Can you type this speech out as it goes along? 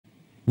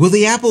Will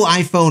the Apple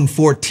iPhone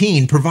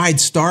 14 provide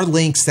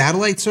Starlink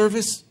satellite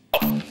service?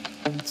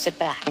 Sit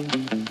back,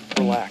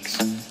 relax,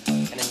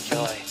 and enjoy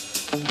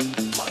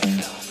my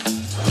film.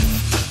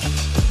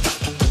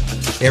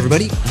 Hey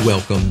everybody,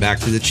 welcome back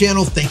to the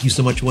channel. Thank you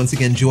so much once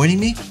again joining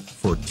me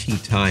for tea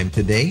time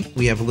today.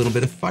 We have a little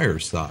bit of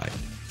fireside.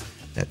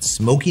 That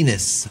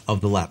smokiness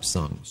of the lap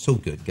sung. So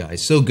good,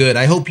 guys, so good.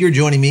 I hope you're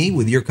joining me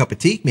with your cup of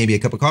tea, maybe a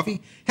cup of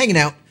coffee, hanging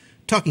out,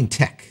 talking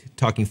tech,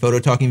 talking photo,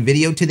 talking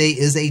video. Today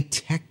is a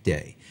tech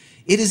day.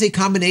 It is a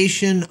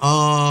combination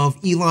of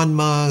Elon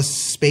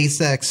Musk,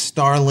 SpaceX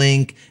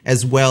Starlink,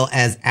 as well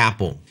as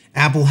Apple.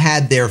 Apple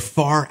had their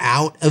Far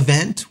Out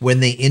event when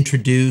they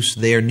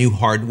introduced their new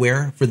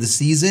hardware for the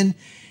season.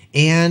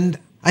 And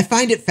I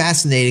find it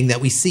fascinating that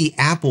we see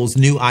Apple's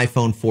new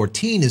iPhone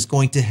 14 is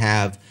going to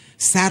have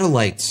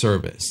satellite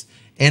service.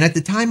 And at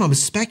the time I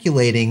was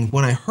speculating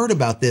when I heard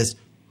about this,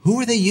 who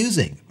are they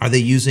using? Are they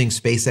using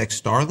SpaceX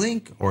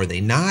Starlink or are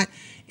they not?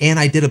 And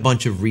I did a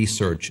bunch of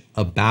research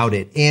about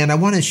it. And I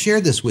want to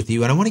share this with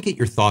you and I want to get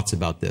your thoughts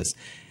about this.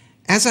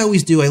 As I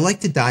always do, I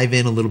like to dive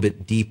in a little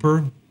bit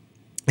deeper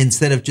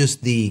instead of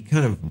just the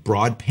kind of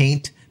broad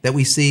paint that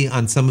we see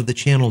on some of the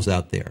channels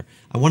out there.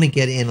 I want to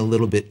get in a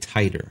little bit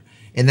tighter.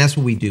 And that's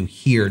what we do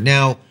here.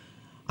 Now,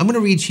 I'm going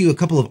to read to you a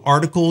couple of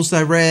articles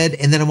I read,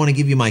 and then I want to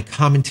give you my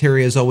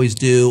commentary as I always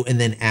do,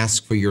 and then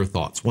ask for your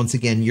thoughts. Once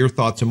again, your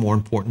thoughts are more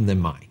important than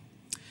mine.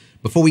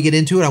 Before we get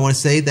into it, I want to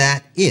say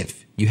that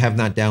if you have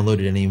not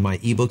downloaded any of my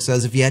ebooks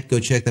as of yet, go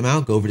check them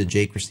out. Go over to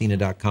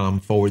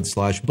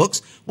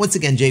JCristina.com/books. Once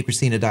again,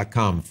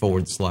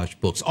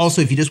 JCristina.com/books.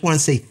 Also, if you just want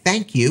to say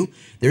thank you,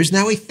 there's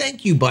now a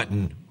thank you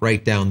button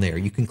right down there.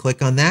 You can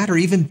click on that, or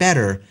even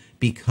better,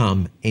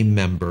 become a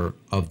member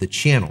of the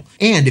channel.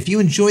 And if you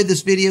enjoyed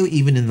this video,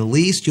 even in the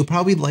least, you'll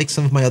probably like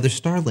some of my other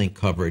Starlink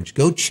coverage.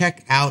 Go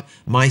check out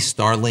my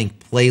Starlink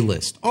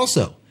playlist.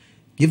 Also,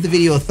 give the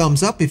video a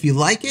thumbs up if you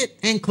like it,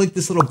 and click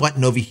this little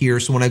button over here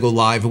so when I go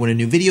live or when a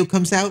new video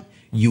comes out,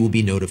 you will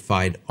be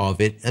notified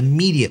of it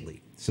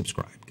immediately.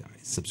 Subscribe,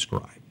 guys,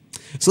 subscribe.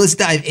 So let's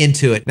dive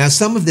into it. Now,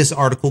 some of this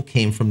article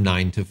came from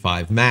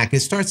 9to5Mac.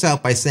 It starts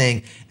out by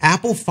saying,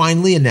 Apple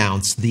finally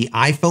announced the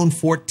iPhone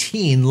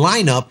 14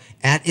 lineup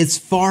at its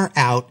Far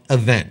Out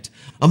event.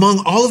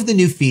 Among all of the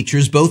new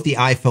features, both the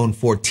iPhone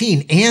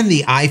 14 and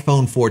the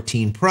iPhone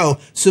 14 Pro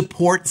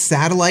support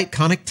satellite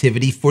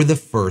connectivity for the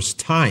first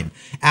time.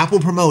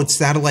 Apple promotes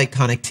satellite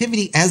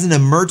connectivity as an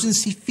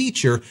emergency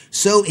feature,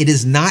 so it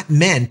is not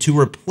meant to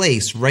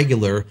replace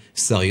regular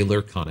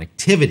cellular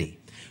connectivity.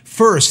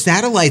 First,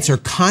 satellites are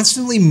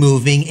constantly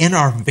moving and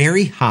are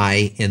very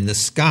high in the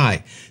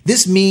sky.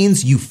 This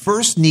means you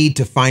first need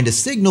to find a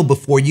signal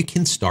before you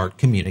can start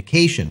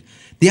communication.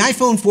 The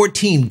iPhone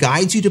 14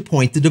 guides you to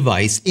point the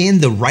device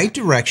in the right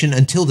direction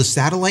until the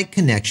satellite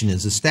connection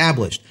is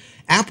established.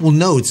 Apple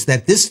notes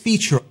that this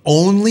feature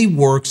only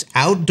works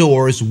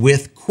outdoors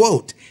with,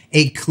 quote,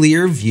 a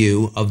clear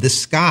view of the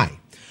sky.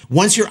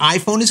 Once your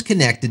iPhone is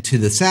connected to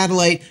the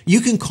satellite, you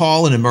can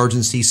call an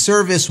emergency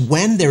service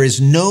when there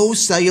is no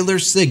cellular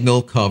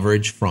signal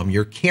coverage from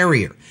your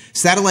carrier.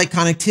 Satellite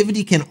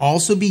connectivity can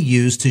also be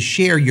used to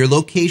share your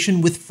location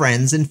with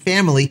friends and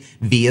family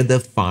via the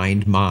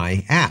Find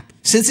My app.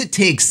 Since it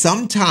takes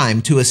some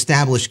time to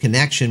establish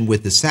connection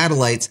with the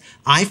satellites,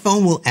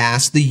 iPhone will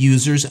ask the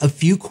users a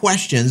few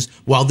questions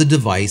while the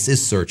device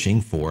is searching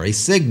for a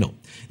signal.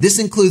 This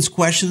includes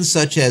questions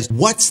such as,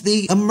 what's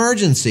the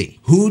emergency?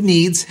 Who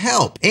needs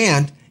help?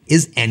 And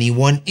is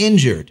anyone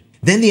injured?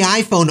 Then the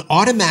iPhone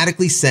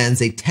automatically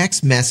sends a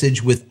text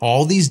message with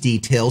all these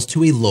details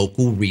to a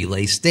local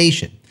relay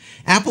station.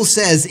 Apple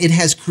says it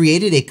has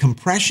created a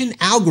compression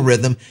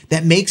algorithm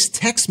that makes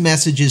text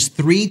messages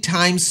 3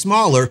 times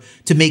smaller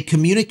to make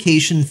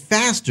communication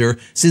faster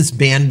since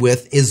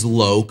bandwidth is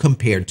low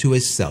compared to a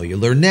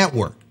cellular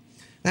network.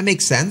 That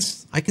makes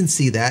sense. I can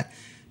see that.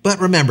 But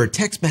remember,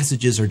 text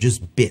messages are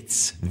just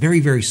bits,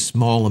 very, very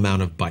small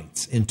amount of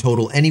bytes in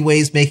total.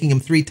 Anyways, making them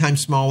 3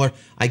 times smaller,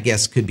 I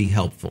guess, could be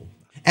helpful.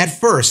 At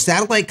first,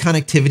 satellite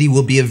connectivity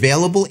will be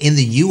available in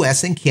the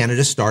US and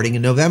Canada starting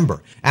in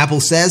November. Apple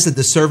says that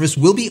the service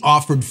will be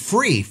offered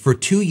free for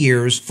 2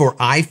 years for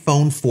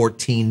iPhone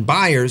 14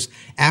 buyers.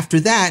 After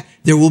that,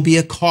 there will be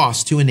a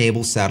cost to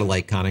enable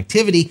satellite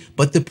connectivity,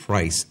 but the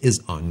price is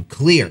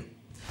unclear.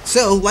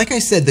 So, like I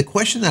said, the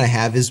question that I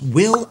have is,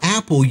 will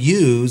Apple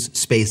use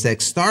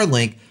SpaceX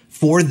Starlink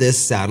for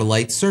this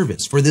satellite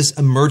service, for this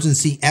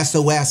emergency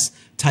SOS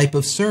type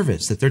of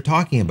service that they're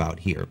talking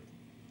about here?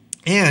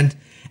 And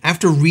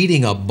after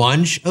reading a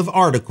bunch of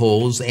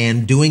articles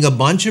and doing a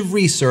bunch of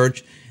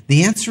research,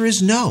 the answer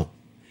is no.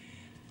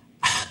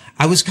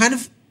 I was kind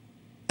of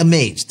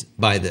amazed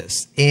by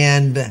this,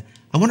 and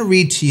I want to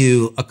read to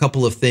you a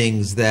couple of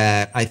things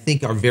that I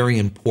think are very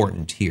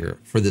important here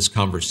for this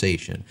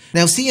conversation.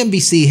 Now,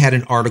 CNBC had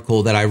an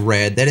article that I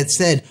read that it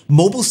said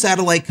mobile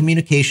satellite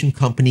communication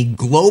company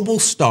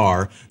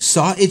Globalstar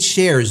saw its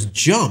shares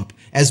jump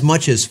as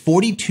much as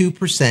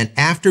 42%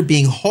 after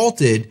being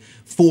halted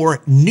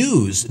for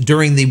news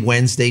during the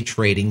Wednesday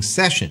trading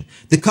session.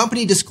 The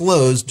company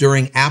disclosed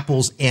during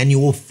Apple's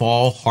annual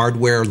fall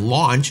hardware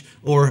launch,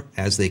 or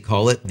as they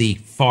call it, the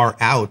Far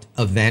Out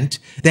event,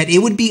 that it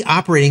would be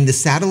operating the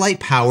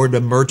satellite-powered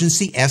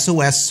emergency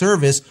SOS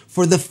service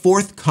for the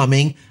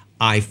forthcoming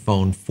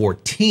iPhone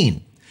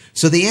 14.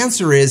 So the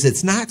answer is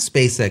it's not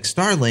SpaceX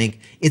Starlink,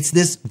 it's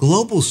this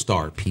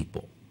Globalstar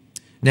people.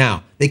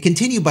 Now, they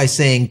continue by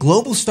saying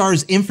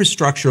Globalstar's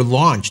infrastructure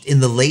launched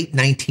in the late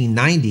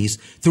 1990s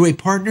through a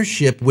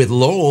partnership with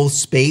Lowell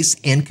Space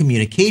and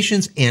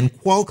Communications and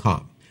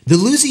Qualcomm. The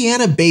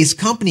Louisiana-based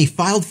company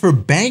filed for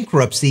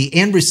bankruptcy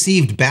and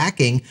received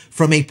backing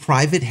from a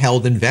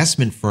private-held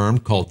investment firm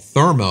called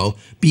Thermo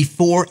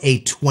before a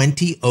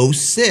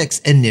 2006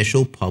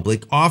 initial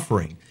public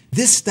offering.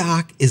 This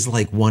stock is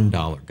like $1,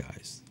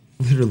 guys.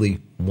 Literally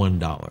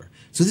 $1.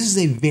 So this is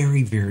a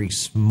very, very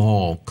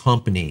small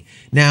company.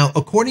 Now,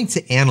 according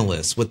to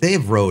analysts, what they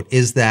have wrote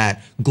is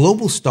that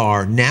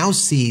Globalstar now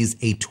sees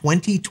a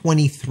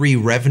 2023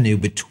 revenue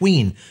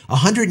between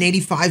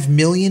 $185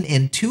 million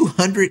and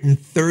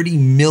 $230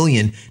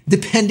 million,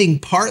 depending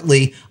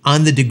partly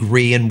on the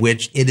degree in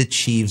which it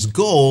achieves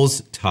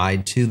goals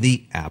tied to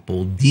the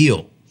Apple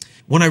deal.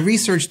 When I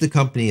researched the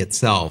company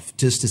itself,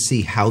 just to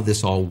see how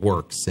this all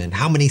works and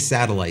how many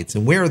satellites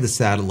and where are the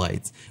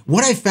satellites,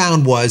 what I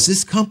found was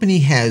this company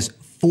has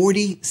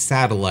 40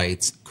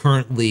 satellites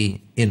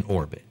currently in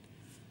orbit.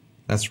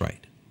 That's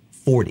right,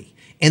 40.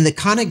 And the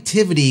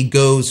connectivity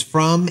goes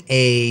from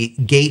a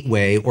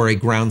gateway or a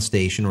ground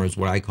station, or is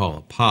what I call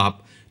a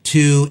POP,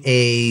 to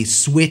a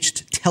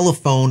switched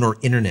telephone or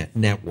internet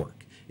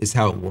network is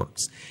how it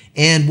works.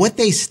 And what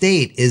they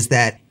state is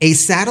that a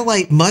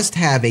satellite must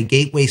have a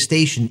gateway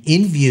station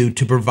in view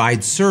to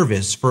provide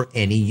service for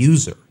any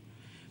user.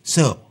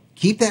 So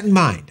keep that in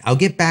mind. I'll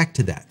get back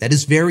to that. That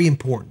is very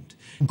important.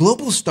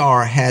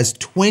 Globalstar has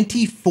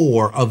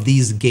 24 of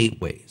these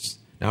gateways.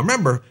 Now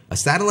remember, a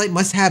satellite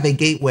must have a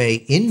gateway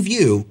in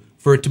view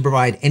for it to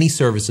provide any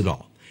service at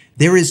all.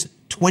 There is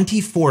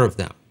 24 of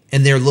them,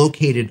 and they're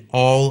located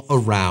all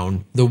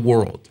around the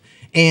world.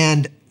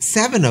 And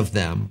 7 of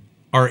them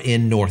are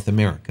in North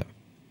America.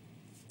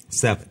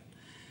 7.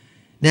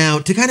 Now,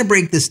 to kind of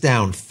break this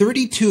down,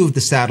 32 of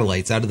the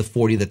satellites out of the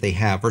 40 that they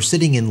have are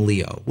sitting in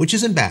LEO, which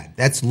isn't bad.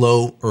 That's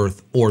low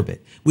Earth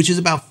orbit, which is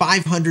about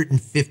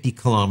 550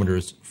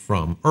 kilometers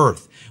from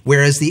Earth,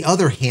 whereas the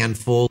other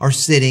handful are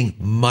sitting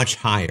much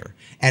higher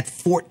at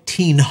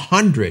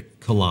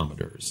 1,400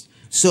 kilometers.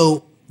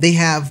 So they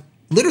have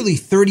literally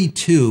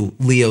 32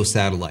 LEO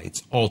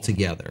satellites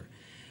altogether.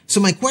 So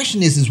my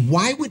question is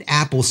why would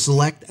Apple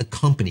select a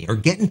company or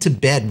get into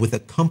bed with a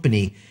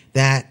company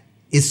that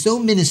is so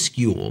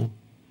minuscule,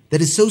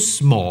 that is so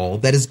small,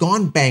 that has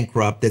gone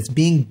bankrupt, that's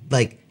being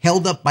like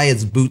held up by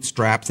its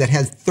bootstraps, that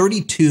has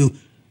 32,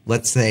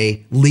 let's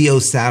say, LEO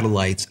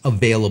satellites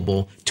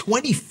available,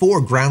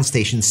 24 ground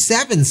stations,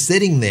 7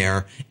 sitting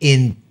there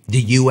in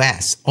the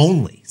US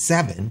only,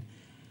 7.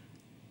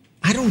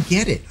 I don't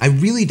get it. I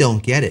really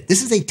don't get it.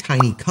 This is a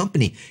tiny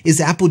company.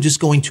 Is Apple just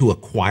going to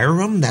acquire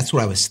them? That's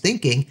what I was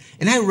thinking.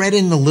 And I read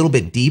in a little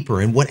bit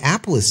deeper, and what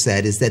Apple has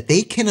said is that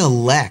they can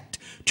elect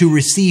to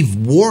receive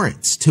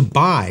warrants to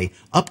buy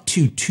up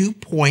to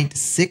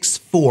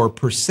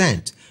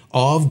 2.64%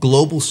 of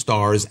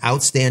Globalstar's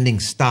outstanding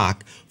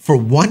stock for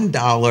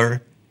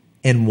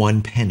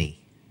 $1.01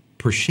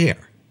 per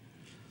share.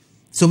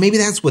 So maybe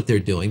that's what they're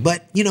doing.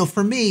 But, you know,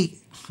 for me,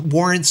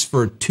 warrants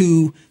for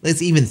 2,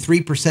 let's even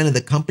 3% of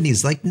the company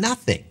is like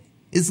nothing.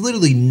 It's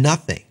literally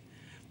nothing.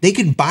 They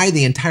could buy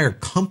the entire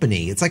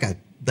company. It's like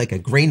a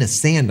grain of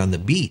sand on the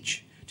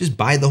beach. Just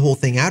buy the whole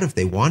thing out if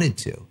they wanted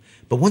to.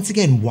 But once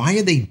again, why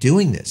are they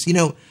doing this? You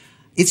know,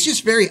 it's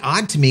just very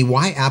odd to me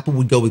why Apple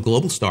would go with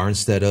Globalstar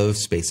instead of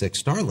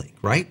SpaceX Starlink,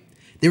 right?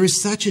 There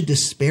is such a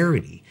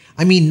disparity.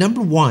 I mean,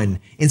 number one,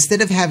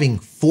 instead of having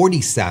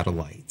 40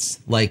 satellites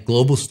like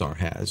Globalstar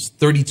has,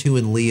 32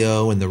 in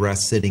LEO and the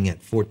rest sitting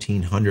at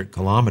 1,400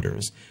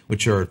 kilometers,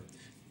 which are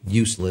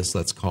useless,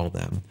 let's call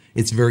them.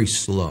 It's very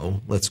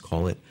slow, let's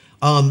call it.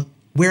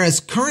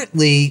 Whereas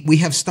currently we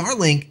have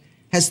Starlink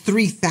has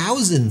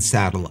 3,000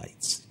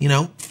 satellites, you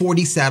know,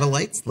 40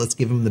 satellites. Let's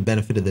give them the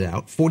benefit of the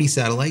doubt. 40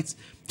 satellites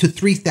to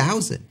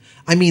 3,000.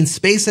 I mean,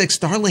 SpaceX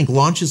Starlink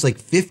launches like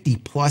 50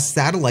 plus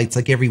satellites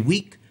like every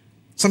week,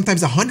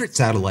 sometimes 100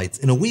 satellites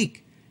in a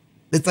week.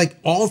 It's like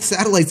all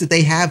satellites that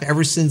they have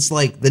ever since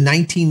like the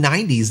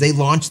 1990s, they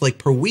launch like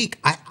per week.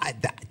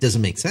 That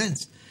doesn't make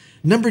sense.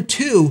 Number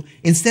two,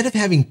 instead of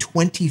having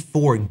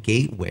 24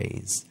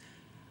 gateways,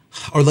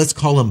 or let's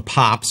call them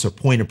POPs or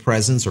point of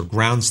presence or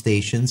ground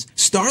stations,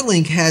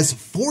 Starlink has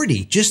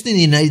 40 just in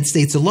the United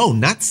States alone,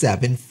 not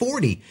 7,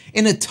 40,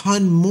 and a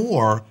ton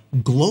more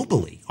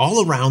globally,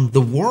 all around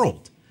the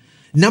world.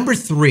 Number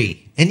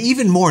three, and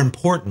even more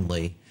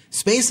importantly,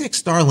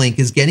 SpaceX Starlink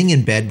is getting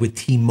in bed with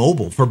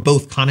T-Mobile for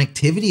both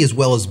connectivity as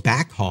well as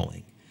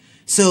backhauling.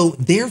 So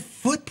their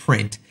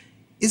footprint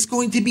is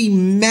going to be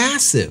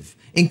massive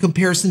in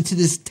comparison to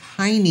this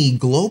tiny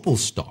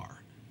Globalstar.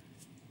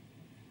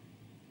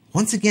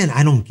 Once again,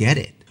 I don't get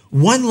it.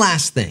 One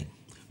last thing.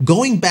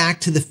 Going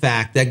back to the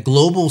fact that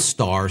Global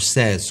Star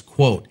says,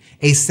 quote,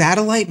 a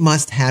satellite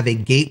must have a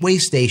gateway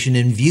station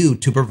in view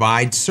to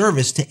provide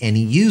service to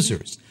any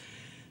users.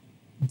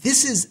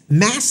 This is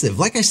massive.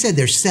 Like I said,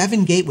 there's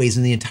 7 gateways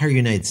in the entire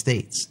United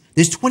States.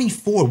 There's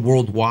 24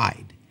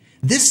 worldwide.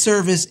 This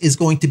service is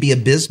going to be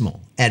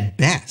abysmal at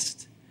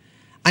best.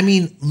 I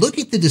mean, look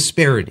at the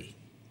disparity.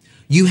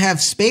 You have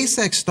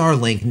SpaceX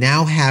Starlink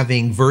now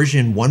having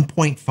version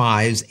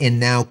 1.5s and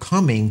now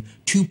coming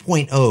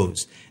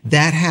 2.0s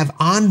that have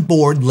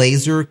onboard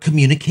laser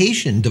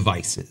communication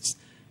devices.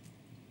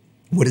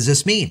 What does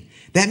this mean?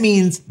 That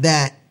means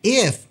that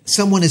if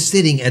someone is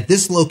sitting at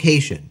this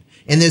location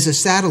and there's a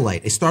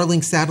satellite, a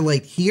Starlink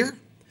satellite here,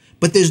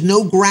 but there's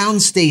no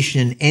ground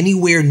station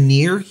anywhere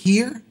near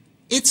here,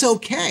 it's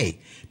okay,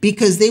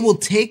 because they will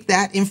take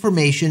that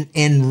information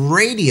and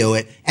radio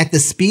it at the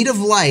speed of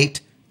light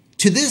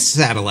to this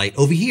satellite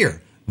over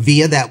here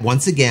via that,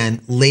 once again,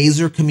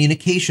 laser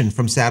communication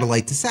from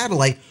satellite to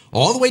satellite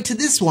all the way to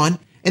this one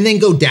and then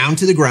go down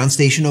to the ground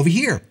station over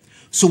here.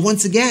 So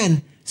once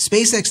again,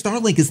 SpaceX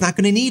Starlink is not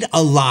going to need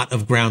a lot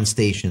of ground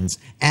stations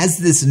as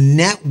this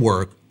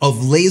network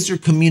of laser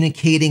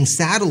communicating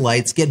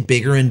satellites get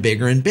bigger and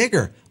bigger and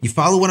bigger. You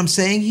follow what I'm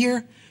saying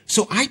here?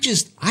 So I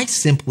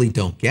simply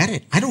don't get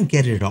it. I don't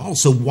get it at all.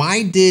 So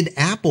why did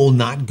Apple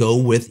not go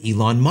with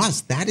Elon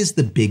Musk? That is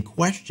the big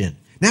question.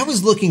 Now, I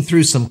was looking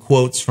through some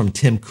quotes from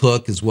Tim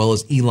Cook as well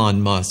as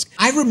Elon Musk.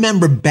 I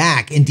remember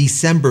back in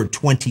December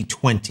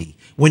 2020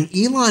 when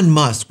Elon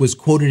Musk was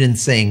quoted in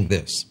saying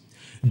this: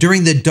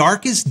 during the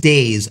darkest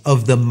days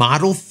of the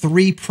Model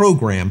 3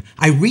 program,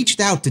 I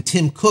reached out to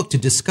Tim Cook to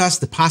discuss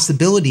the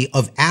possibility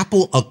of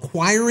Apple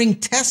acquiring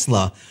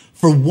Tesla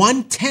for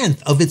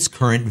 1/10 of its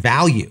current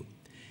value.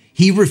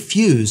 He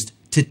refused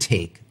to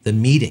take the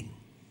meeting.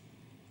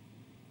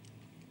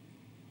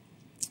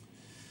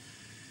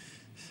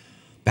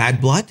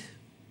 Bad blood?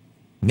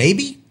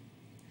 Maybe?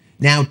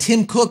 Now,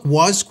 Tim Cook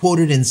was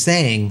quoted in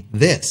saying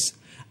this: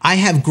 I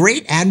have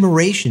great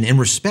admiration and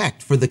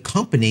respect for the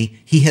company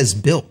he has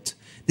built.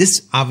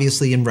 This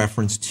obviously in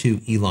reference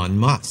to Elon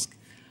Musk.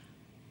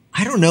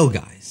 I don't know,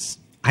 guys.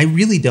 I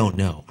really don't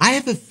know. I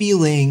have a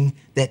feeling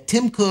that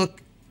Tim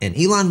Cook and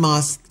Elon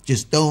Musk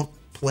just don't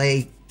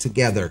play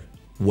together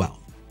well.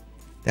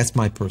 That's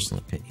my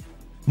personal opinion.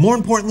 More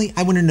importantly,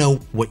 I want to know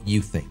what you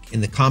think.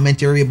 In the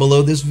comment area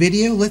below this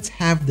video, let's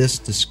have this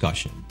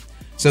discussion.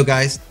 So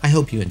guys, I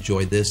hope you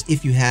enjoyed this.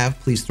 If you have,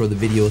 please throw the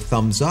video a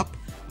thumbs up.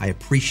 I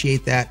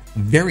appreciate that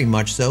very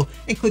much so.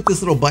 And click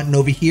this little button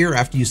over here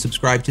after you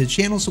subscribe to the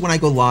channel so when I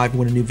go live,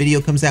 when a new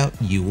video comes out,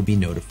 you will be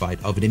notified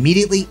of it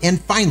immediately.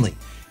 And finally,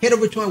 head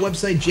over to my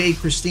website,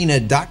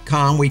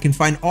 JCristina.com, where you can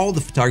find all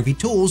the photography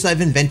tools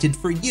I've invented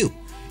for you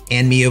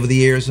and me over the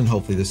years, and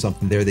hopefully there's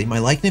something there that you might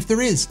like. And if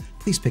there is,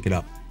 please pick it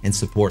up and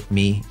support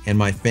me and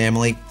my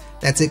family.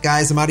 That's it,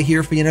 guys. I'm out of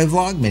here for another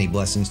vlog. Many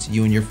blessings to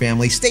you and your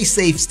family. Stay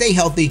safe, stay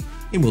healthy,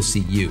 and we'll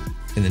see you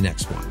in the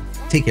next one.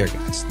 Take care,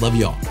 guys. Love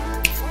you all.